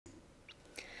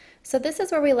So this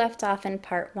is where we left off in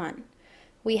part 1.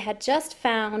 We had just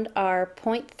found our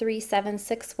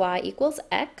 0.376y equals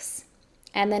x,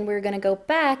 and then we're going to go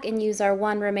back and use our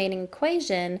one remaining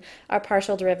equation, our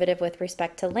partial derivative with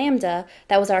respect to lambda.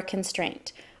 That was our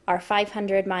constraint, our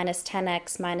 500 minus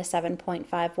 10x minus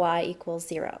 7.5y equals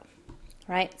 0.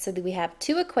 Right? So we have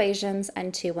two equations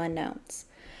and two unknowns.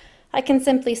 I can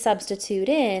simply substitute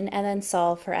in and then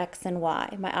solve for x and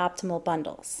y, my optimal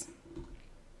bundles.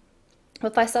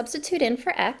 If I substitute in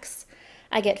for x,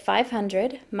 I get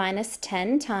 500 minus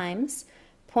 10 times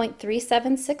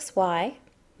 0.376y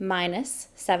minus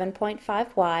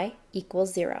 7.5y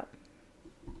equals 0.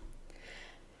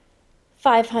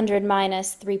 500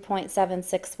 minus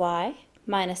 3.76y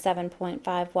minus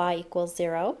 7.5y equals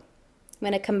 0. I'm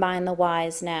going to combine the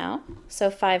y's now. So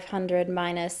 500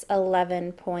 minus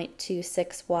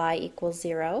 11.26y equals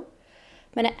 0.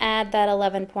 I'm going to add that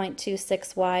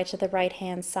 11.26y to the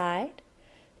right-hand side,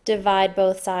 divide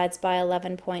both sides by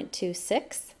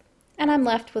 11.26, and I'm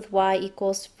left with y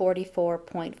equals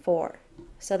 44.4.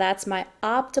 So that's my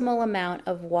optimal amount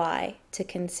of y to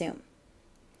consume.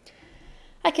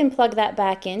 I can plug that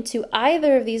back into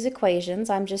either of these equations.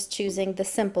 I'm just choosing the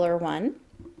simpler one.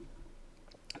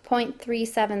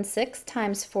 0.376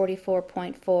 times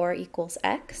 44.4 equals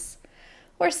x,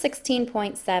 or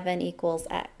 16.7 equals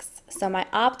x. So my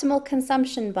optimal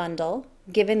consumption bundle,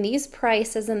 given these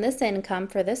prices and this income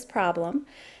for this problem,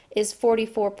 is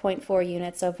 44.4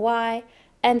 units of y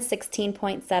and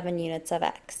 16.7 units of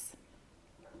x.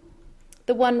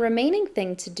 The one remaining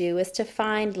thing to do is to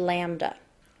find lambda.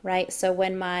 Right? So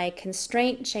when my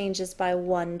constraint changes by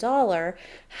 $1,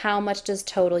 how much does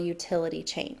total utility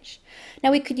change?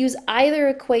 Now we could use either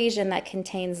equation that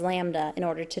contains lambda in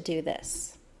order to do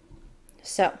this.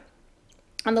 So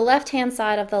on the left-hand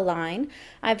side of the line,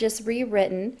 I've just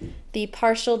rewritten the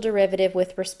partial derivative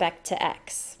with respect to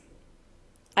x.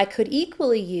 I could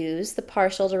equally use the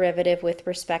partial derivative with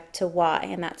respect to y,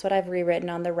 and that's what I've rewritten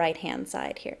on the right-hand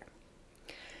side here.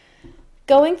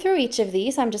 Going through each of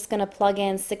these, I'm just going to plug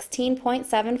in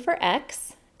 16.7 for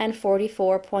x and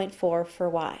 44.4 for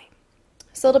y.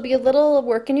 So it'll be a little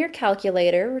work in your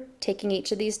calculator, taking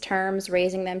each of these terms,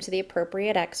 raising them to the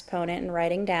appropriate exponent, and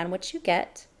writing down what you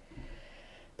get.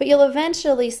 But you'll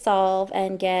eventually solve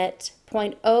and get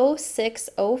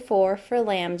 0.0604 for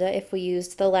lambda if we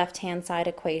used the left-hand side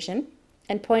equation,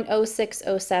 and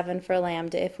 0.0607 for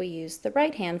lambda if we used the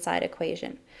right-hand side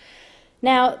equation.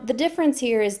 Now, the difference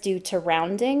here is due to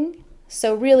rounding,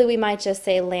 so really we might just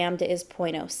say lambda is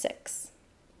 0.06.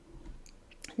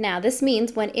 Now, this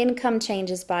means when income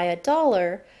changes by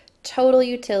 $1, total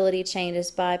utility changes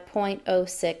by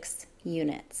 0.06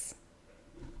 units.